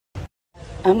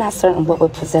I'm not certain what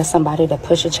would possess somebody to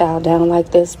push a child down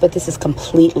like this, but this is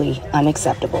completely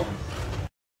unacceptable.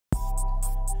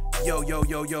 Yo, yo,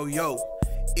 yo, yo, yo.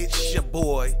 It's your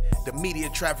boy, the Media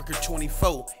Trafficker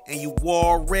 24, and you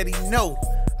already know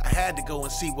I had to go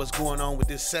and see what's going on with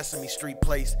this Sesame Street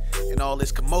place and all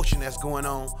this commotion that's going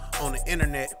on the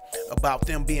internet about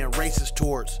them being racist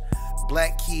towards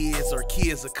black kids or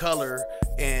kids of color.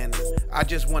 And I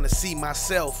just want to see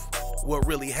myself what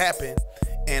really happened,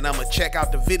 and I'm gonna check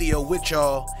out the video with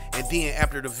y'all, and then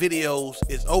after the videos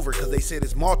is over, because they said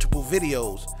it's multiple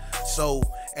videos, so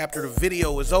after the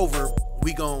video is over,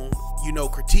 we gon'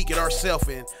 critique it ourselves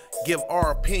and give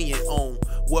our opinion on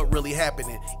what really happened.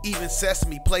 And even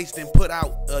Sesame Place didn't put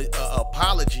out a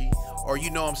apology, or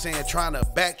trying to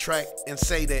backtrack and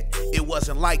say that it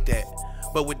wasn't like that.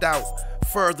 But without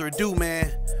further ado,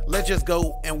 man, let's just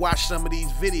go and watch some of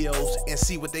these videos and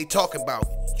see what they talking about.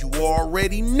 You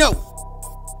already know.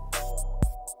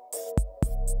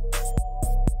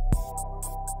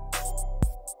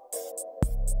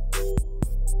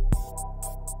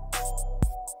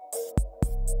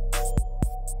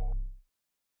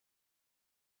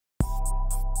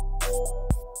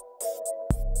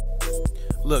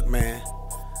 Look, man,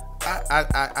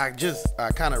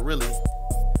 I kind of really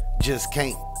just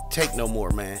can't take no more,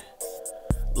 man.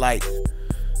 Like,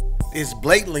 it's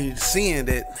blatantly seeing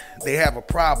that they have a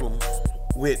problem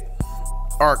with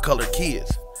our colored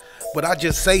kids. But I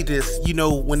just say this,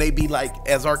 when they be like,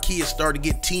 as our kids start to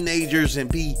get teenagers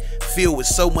and be filled with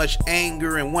so much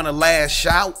anger and want to lash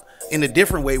out in a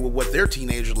different way with what their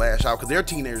teenagers lash out, because their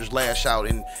teenagers lash out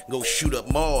and go shoot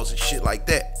up malls and shit like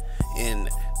that, and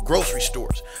grocery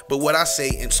stores. But what I say,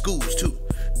 in schools too.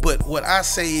 But what I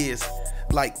say is,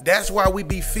 like, that's why we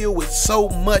be filled with so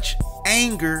much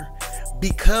anger,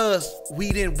 because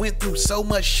we done went through so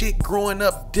much shit growing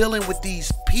up dealing with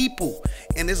these people.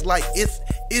 And it's like, it's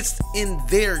in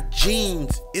their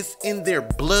genes, it's in their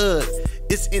blood,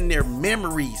 it's in their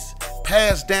memories,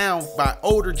 passed down by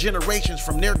older generations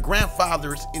from their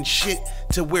grandfathers and shit,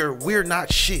 to where we're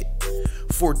not shit.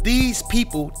 For these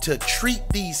people to treat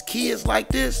these kids like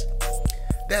this,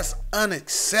 that's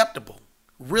unacceptable.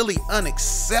 Really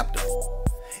unacceptable.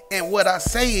 And what I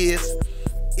say is,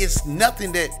 it's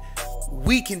nothing that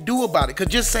we can do about it. Cause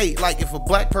just say, like, if a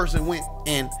black person went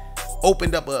and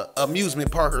opened up a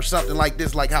amusement park or something like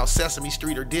this, like how Sesame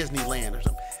Street or Disneyland or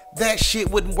something, that shit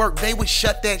wouldn't work. They would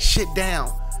shut that shit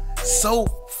down so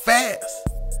fast.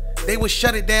 They would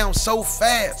shut it down so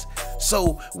fast.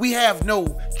 So we have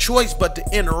no choice but to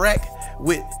interact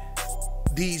with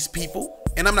these people.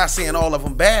 And I'm not saying all of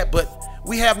them bad, but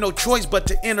we have no choice but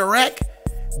to interact,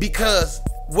 because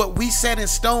what we set in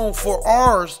stone for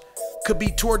ours could be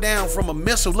tore down from a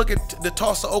missile. Look at the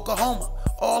Tulsa, Oklahoma.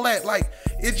 All that, like,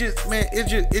 it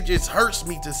just hurts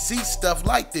me to see stuff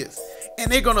like this.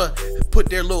 And they're gonna put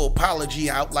their little apology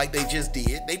out like they just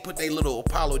did. They put their little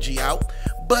apology out,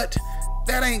 but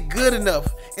that ain't good enough.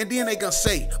 And then they gonna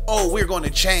say, oh, we're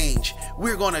gonna change,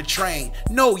 we're gonna train.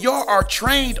 No, y'all are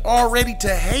trained already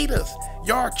to hate us.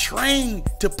 Y'all are trained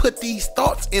to put these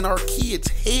thoughts in our kids'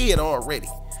 head already.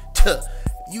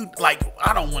 Like,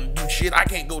 I don't want to do shit. I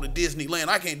can't go to Disneyland.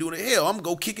 I can't do it. Hell, I'm gonna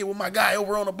go kick it with my guy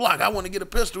over on the block. I want to get a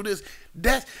pistol.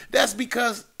 That's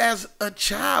because as a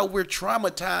child, we're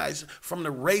traumatized from the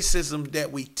racism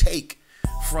that we take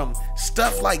from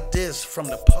stuff like this, from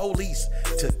the police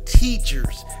to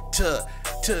teachers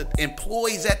to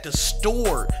employees at the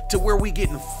store, to where we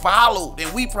getting followed,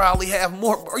 and we probably have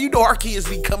more, or our kids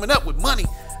be coming up with money.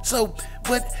 So,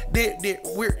 but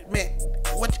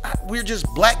we're just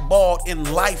blackballed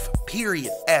in life,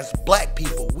 period. As black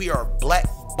people, we are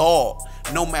blackballed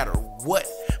no matter what.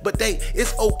 But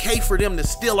it's okay for them to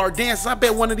steal our dances. I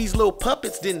bet one of these little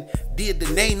puppets did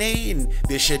the nay-nay and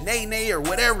the shenay-nay or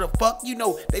whatever the fuck.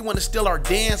 They want to steal our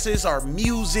dances, our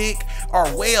music,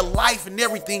 our way of life and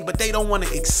everything, but they don't want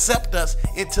to accept us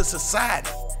into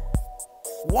society.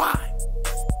 Why?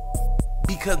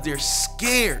 Because they're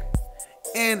scared.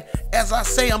 And as I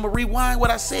say, I'm gonna rewind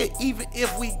what I said. Even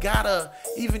if we got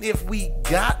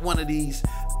one of these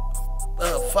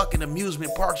fucking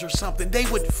amusement parks or something, they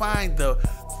would find the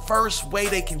first way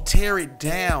they can tear it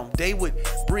down. They would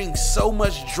bring so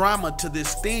much drama to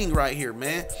this thing right here,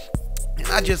 man. And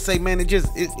I just say, man,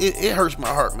 it hurts my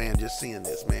heart, man, just seeing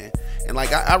this, man. And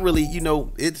like, I really,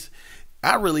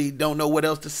 I really don't know what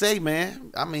else to say,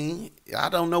 man. I mean, I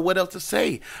don't know what else to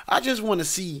say. I just want to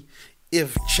see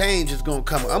if change is gonna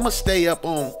come. I'm gonna stay up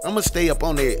on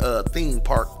the theme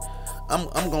park.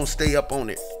 I'm gonna stay up on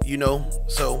it,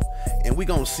 so, and we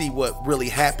gonna see what really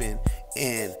happened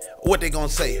and what they gonna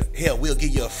say. Hell, we'll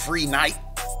give you a free night.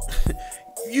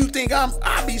 You think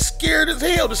I'd be scared as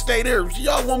hell to stay there.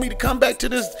 Y'all want me to come back to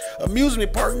this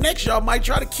amusement park next, y'all might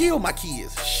try to kill my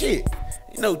kids. Shit.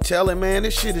 You know, telling, man,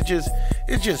 this shit is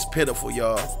it's just pitiful,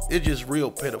 y'all. It's just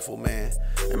real pitiful, man.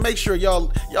 And make sure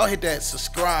y'all hit that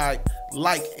subscribe,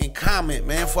 like, and comment,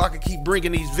 man, so I can keep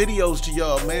bringing these videos to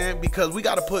y'all, man, because we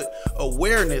got to put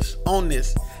awareness on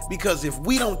this, because if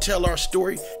we don't tell our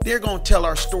story, they're going to tell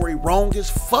our story wrong as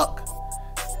fuck.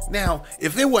 Now,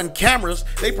 if there wasn't cameras,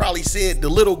 they probably said the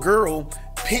little girl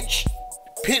pinched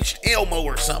Elmo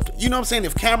or something. You know what I'm saying?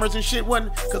 If cameras and shit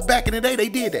wasn't, because back in the day, they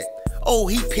did that. Oh,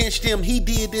 he pinched him, he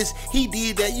did this, he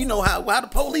did that. You know how the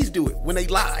police do it when they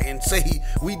lie and say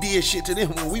we did shit to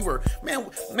them when we were, man,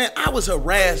 I was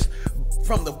harassed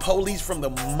from the police from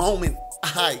the moment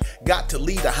I got to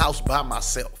leave the house by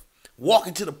myself.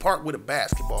 Walking to the park with a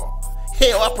basketball.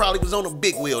 Hell, I probably was on a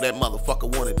big wheel. That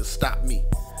motherfucker wanted to stop me.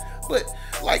 But,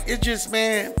 like, it's just,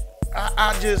 man,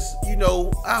 I just, you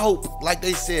know, I hope, like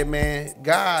they said, man,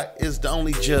 God is the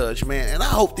only judge, man. And I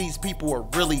hope these people are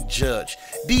really judged.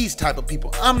 These type of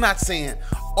people. I'm not saying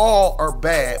all are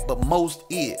bad, but most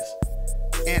is.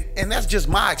 And that's just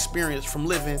my experience from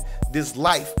living this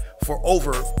life for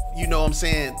over, you know what I'm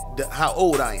saying, how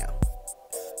old I am.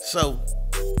 So,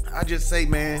 I just say,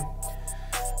 man,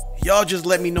 y'all just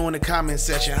let me know in the comment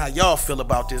section how y'all feel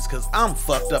about this, because I'm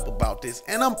fucked up about this.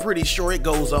 And I'm pretty sure it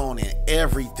goes on in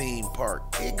every theme park.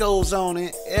 It goes on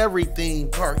in every theme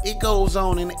park. It goes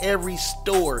on in every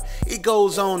store. It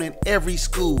goes on in every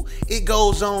school. It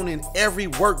goes on in every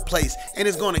workplace. And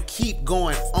it's going to keep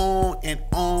going on and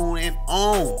on and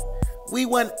on. We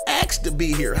wasn't asked to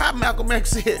be here. How Malcolm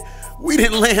X said, we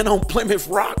didn't land on Plymouth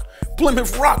Rock.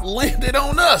 Plymouth Rock landed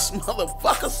on us,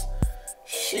 motherfuckers.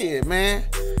 Shit, man.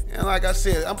 And like I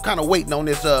said, I'm kind of waiting on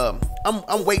this.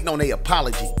 I'm waiting on their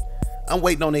apology. I'm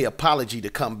waiting on their apology to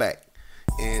come back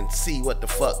and see what the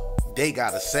fuck they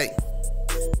gotta say.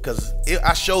 Cause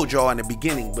I showed y'all in the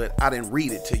beginning, but I didn't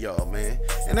read it to y'all, man.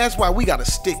 And that's why we gotta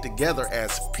stick together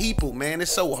as people, man.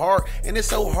 It's so hard, and it's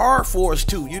so hard for us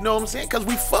too. You know what I'm saying? Cause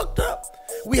we fucked up.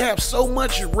 We have so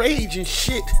much rage and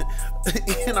shit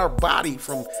in our body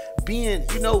from being,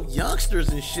 you know, youngsters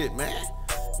and shit, man.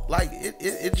 Like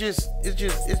it's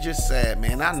just sad,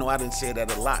 man. I know I didn't say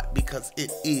that a lot because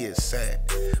it is sad.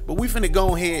 But we finna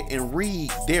go ahead and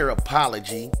read their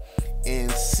apology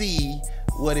and see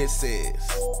what it says.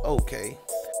 Okay.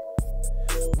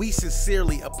 We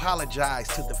sincerely apologize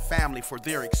to the family for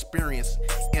their experience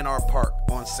in our park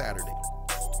on Saturday.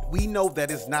 We know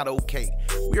that it's not okay.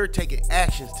 We are taking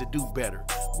actions to do better.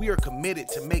 We are committed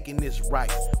to making this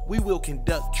right. We will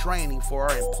conduct training for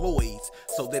our employees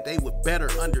so that they would better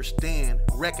understand,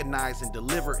 recognize, and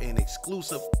deliver an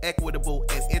exclusive, equitable,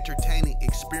 and entertaining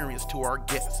experience to our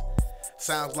guests.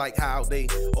 Sounds like how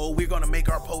we're gonna make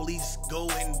our police go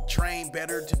and train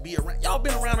better to be around. Y'all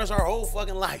been around us our whole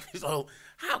fucking life. So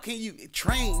how can you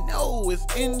train? No, it's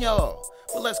in y'all.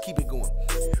 But let's keep it going.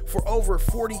 For over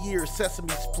 40 years,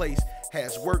 Sesame's Place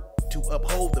has worked to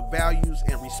uphold the values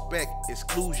and respect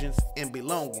exclusions and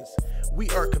belongings. We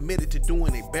are committed to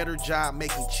doing a better job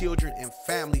making children and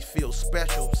families feel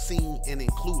special, seen, and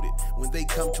included when they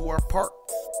come to our park.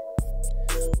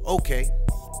 Okay,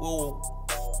 well,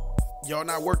 y'all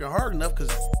not working hard enough,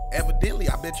 because evidently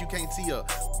I bet you can't see a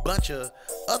bunch of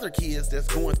other kids that's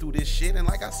going through this shit. And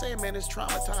like I said, man, it's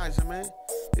traumatizing, man.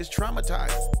 It's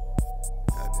traumatizing.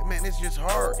 Man, it's just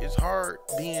hard. It's hard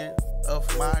being of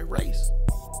my race,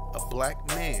 a black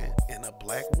man and a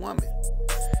black woman.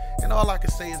 And all I can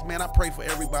say is, man, I pray for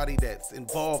everybody that's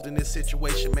involved in this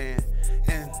situation, man.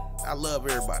 And I love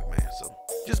everybody, man. So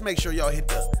just make sure y'all hit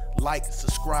the like,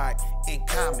 subscribe, and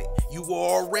comment. You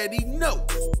already know.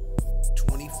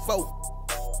 24.